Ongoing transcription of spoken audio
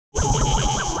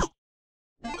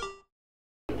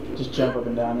just jump up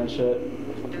and down and shit.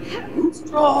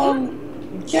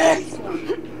 Strong kick!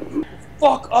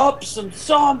 Fuck up some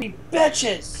zombie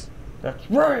bitches! That's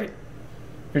right!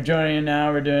 If you're joining in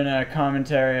now, we're doing a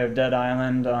commentary of Dead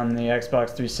Island on the Xbox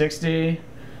 360.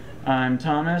 I'm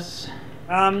Thomas.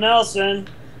 I'm Nelson.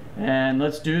 And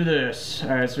let's do this.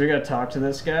 Alright, so we gotta talk to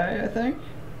this guy, I think?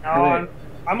 No,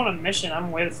 I'm on a mission.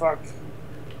 I'm way the fuck.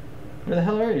 Where the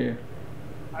hell are you?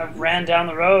 I ran down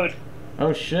the road.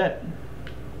 Oh shit.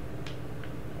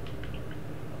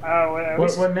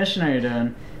 What mission are you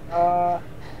doing? Oh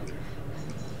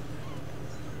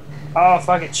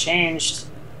fuck, it changed.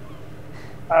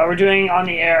 We're doing on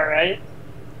the air, right?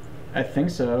 I think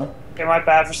so. Okay, my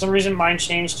bad. For some reason mine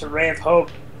changed to Ray of Hope.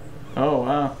 Oh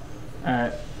wow.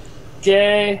 Alright.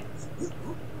 Gay,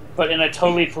 but in a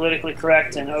totally politically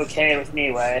correct and okay with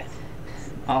me way.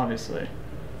 Obviously.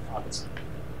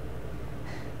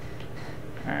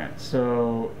 Alright,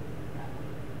 so...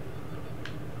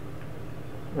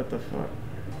 What the fuck?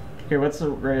 Okay, what's the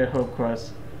Ray of Hope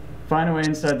quest? Find a way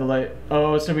inside the light.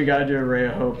 Oh, so we gotta do a Ray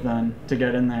of Hope then, to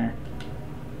get in there.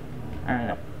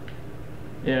 Alright.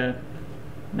 Yeah.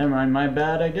 Never mind, my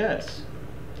bad, I guess.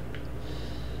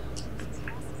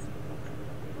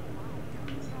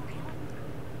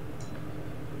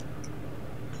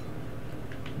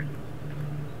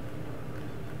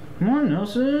 Come on,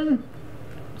 Nelson.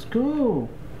 Let's go.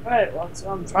 Alright, well,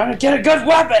 I'm trying to get a good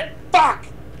weapon! Fuck!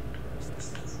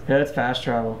 Yeah, that's fast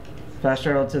travel. Fast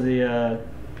travel to the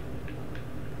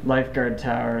lifeguard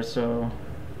tower so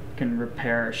you can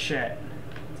repair our shit.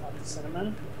 Talk to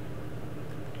Cinnamon.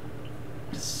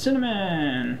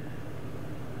 Cinnamon!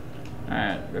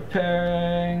 Alright,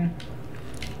 repairing.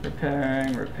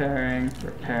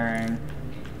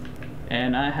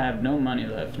 And I have no money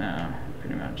left now,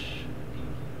 pretty much.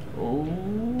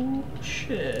 Oh,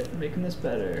 shit. Making this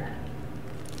better.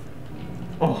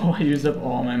 Oh, I used up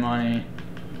all my money.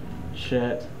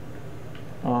 Shit.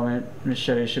 Oh, my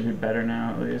machete should be better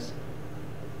now, at least.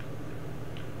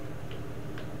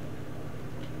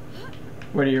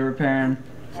 What are you repairing?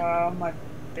 My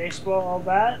baseball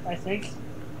bat, I think.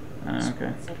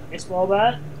 Okay. Baseball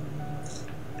bat?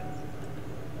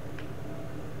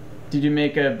 Did you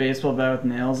make a baseball bat with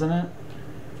nails in it?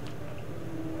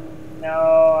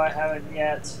 No, I haven't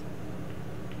yet.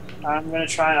 I'm gonna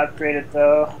try and upgrade it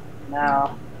though,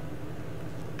 now.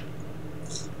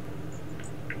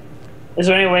 Is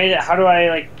there any way that, how do I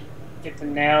like get the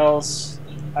nails,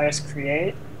 I guess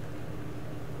create?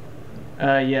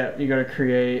 Yeah, you gotta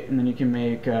create and then you can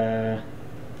make some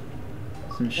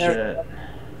shit.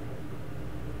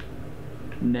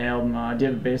 Nailed mod. Do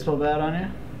you have a baseball bat on you?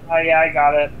 Oh yeah, I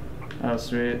got it. Oh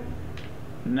sweet.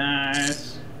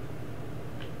 Nice.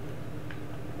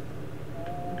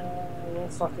 Where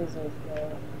the fuck is it?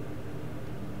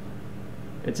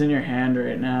 It's in your hand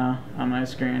right now on my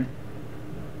screen.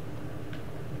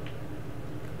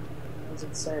 What does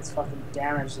it say? It's fucking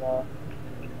damaged though.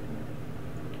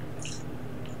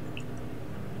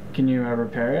 Can you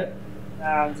repair it?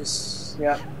 I'm just,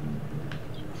 yep.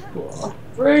 Cool.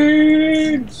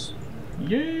 Brains!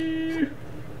 Yeah!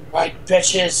 Right,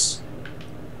 bitches!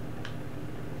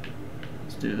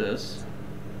 Let's do this.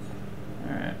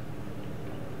 Alright.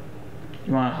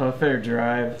 You want to hoof it or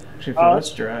drive? Actually,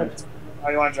 let's drive. Oh,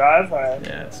 you want to drive? Alright.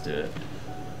 Yeah, let's do it.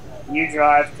 You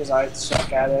drive, because I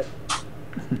suck at it.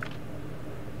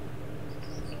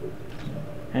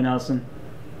 Hey, Nelson.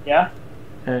 Yeah?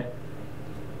 Hey.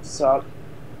 What's up?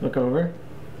 Look over.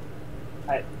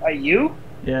 You?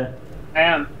 Yeah. I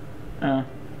am. Oh.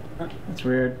 That's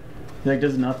weird. He like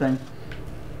does nothing.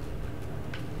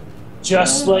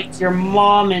 Just like your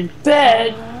mom in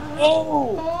bed.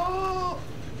 Oh!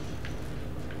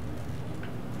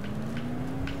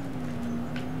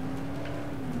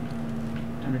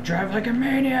 Time to drive like a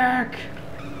maniac.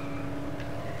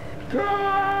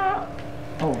 Ah!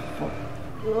 Oh fuck.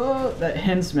 Oh, that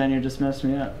hints menu just messed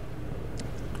me up.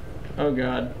 Oh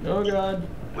god. Oh god.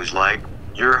 Was like,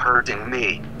 you're hurting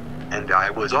me. And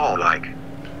I was all like,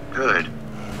 good.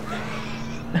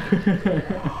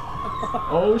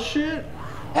 Oh shit.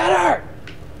 Hit her!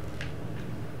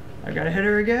 I gotta hit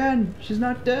her again. She's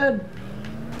not dead.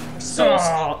 So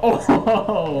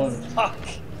oh. fuck.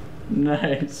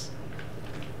 Nice.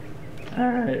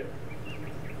 Alright.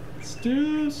 Let's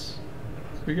do this.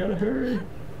 We gotta hurry.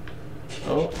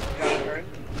 Oh. Gotta hurry.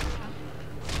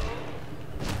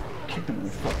 Kick him in the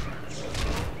fuck.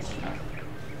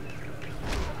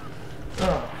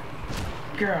 Oh.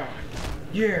 God.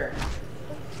 Yeah.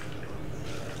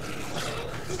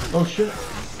 Oh shit.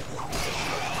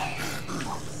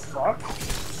 Fuck.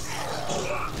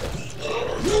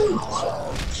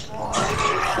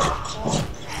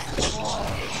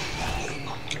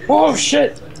 Oh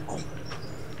shit!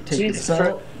 Take Jesus this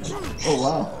out. Oh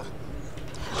wow.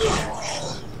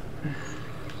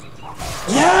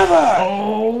 Never!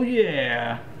 Oh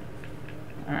yeah.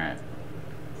 Alright.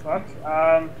 Fuck.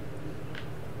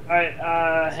 Alright,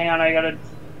 hang on, I gotta...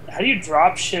 How do you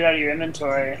drop shit out of your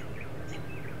inventory?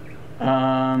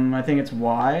 I think it's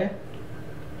Y.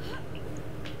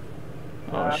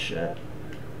 Oh shit.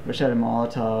 Wish I had a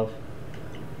Molotov.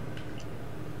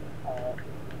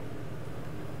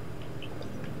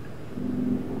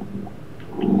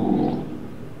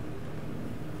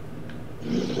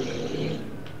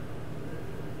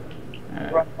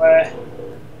 Wrong way.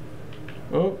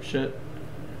 Oh shit.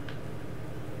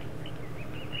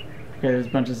 Okay, there's a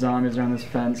bunch of zombies around this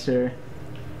fence here.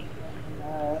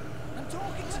 I'm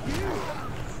talking to you.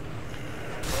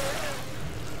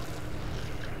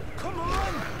 Come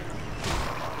on.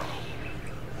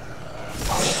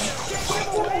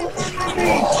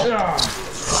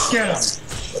 Get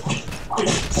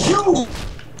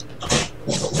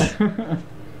him!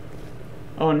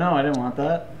 Oh no, I didn't want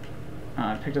that.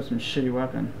 I picked up some shitty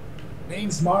weapon.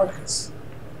 Name's Marcus.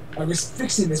 I was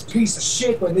fixing this piece of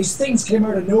shit when these things came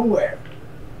out of nowhere.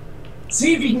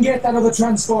 See if you can get that other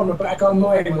transformer back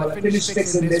online while I finish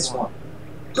fixing this one.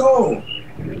 Go!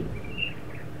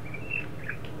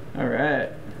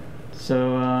 Alright.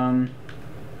 So,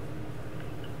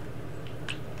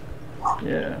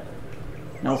 yeah.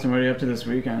 Nelson, what are you up to this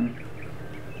weekend?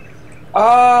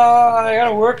 I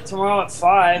gotta work tomorrow at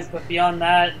 5, but beyond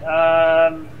that,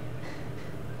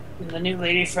 the new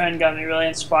lady friend got me really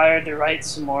inspired to write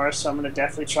some more, so I'm gonna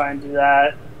definitely try and do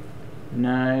that.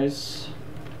 Nice.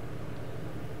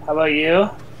 How about you?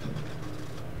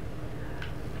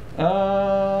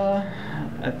 I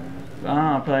don't know,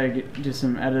 I'll probably do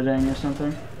some editing or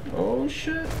something. Oh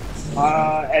shit.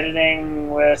 Editing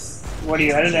with... What are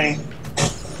you editing?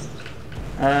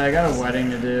 I got a wedding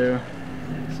to do.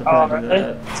 So Oh, I'll probably do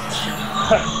really?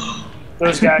 that.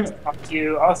 Those guys talk to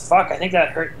you. Oh, fuck, I think that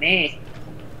hurt me.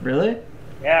 Really?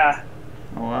 Yeah.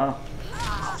 Oh wow.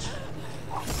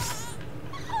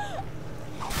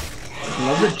 I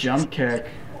love the jump kick.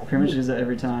 Pretty much does it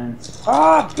every time.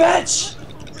 Ah, bitch!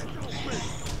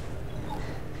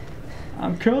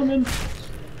 I'm coming.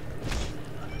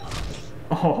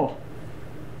 Oh.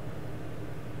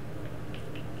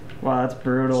 Wow, that's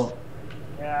brutal.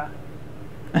 Yeah.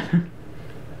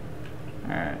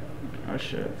 Alright. Oh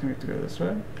shit, I think we have to go this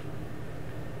way.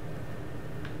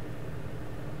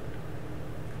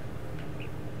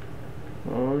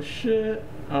 Oh shit.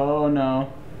 Oh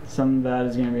no. Something bad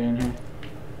is gonna be in here.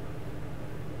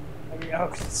 Are you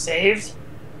out saved?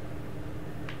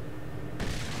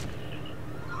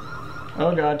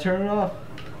 Oh god, turn it off.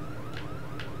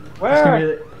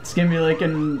 Where? It's gonna be like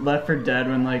in Left 4 Dead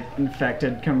when like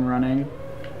infected come running.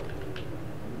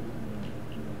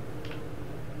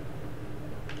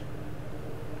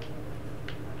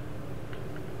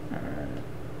 Alright.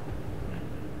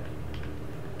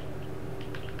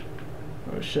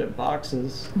 Oh shit,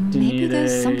 boxes. Do you Maybe need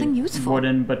there's a something useful.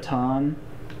 wooden baton?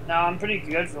 No, I'm pretty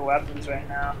good for weapons right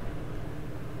now.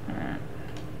 Alright.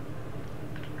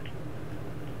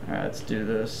 Alright, let's do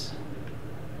this.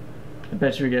 I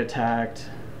bet you we get attacked.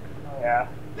 Oh, yeah.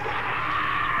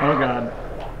 Oh god.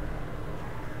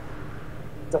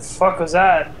 The fuck was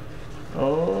that?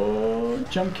 Oh,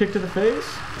 jump kick to the face?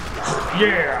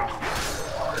 Yeah!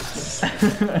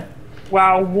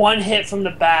 Wow, one hit from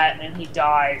the bat and he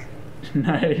died.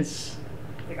 Nice.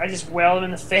 Like, I just wailed him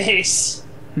in the face.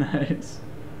 Nice.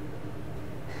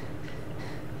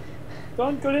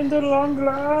 Don't get into the long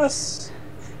glass.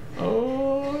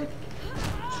 Oh.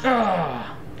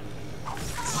 Ah.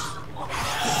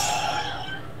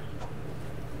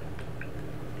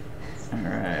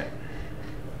 Alright.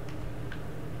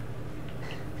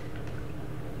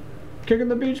 Kicking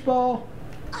the beach ball.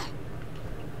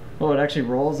 Oh, it actually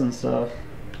rolls and stuff.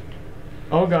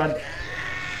 Oh god.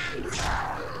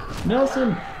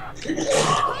 Nelson!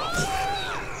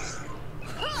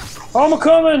 Oh, I'm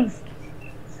coming!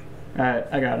 Alright,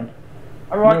 I got him.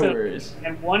 I rocked No it. worries.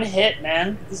 And one hit,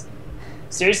 man.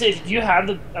 Seriously, did you have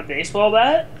a baseball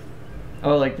bat?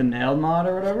 Oh, like the nailed mod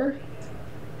or whatever?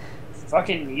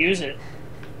 Fucking use it.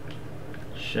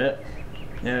 Shit.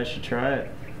 Yeah, I should try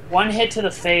it. One hit to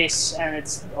the face and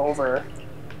it's over.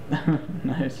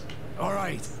 Nice.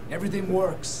 Alright, everything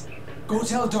works. Go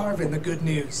tell Darwin the good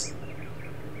news.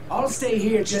 I'll stay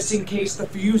here just in case the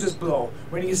fuses blow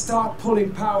when you start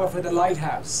pulling power for the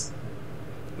lighthouse.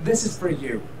 This is for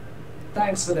you.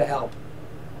 Thanks for the help.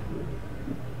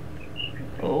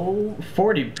 Oh,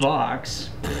 $40.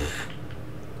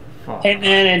 Fuck.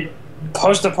 Hitman in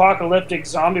post-apocalyptic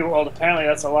zombie world, apparently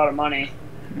that's a lot of money.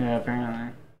 Yeah,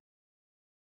 apparently.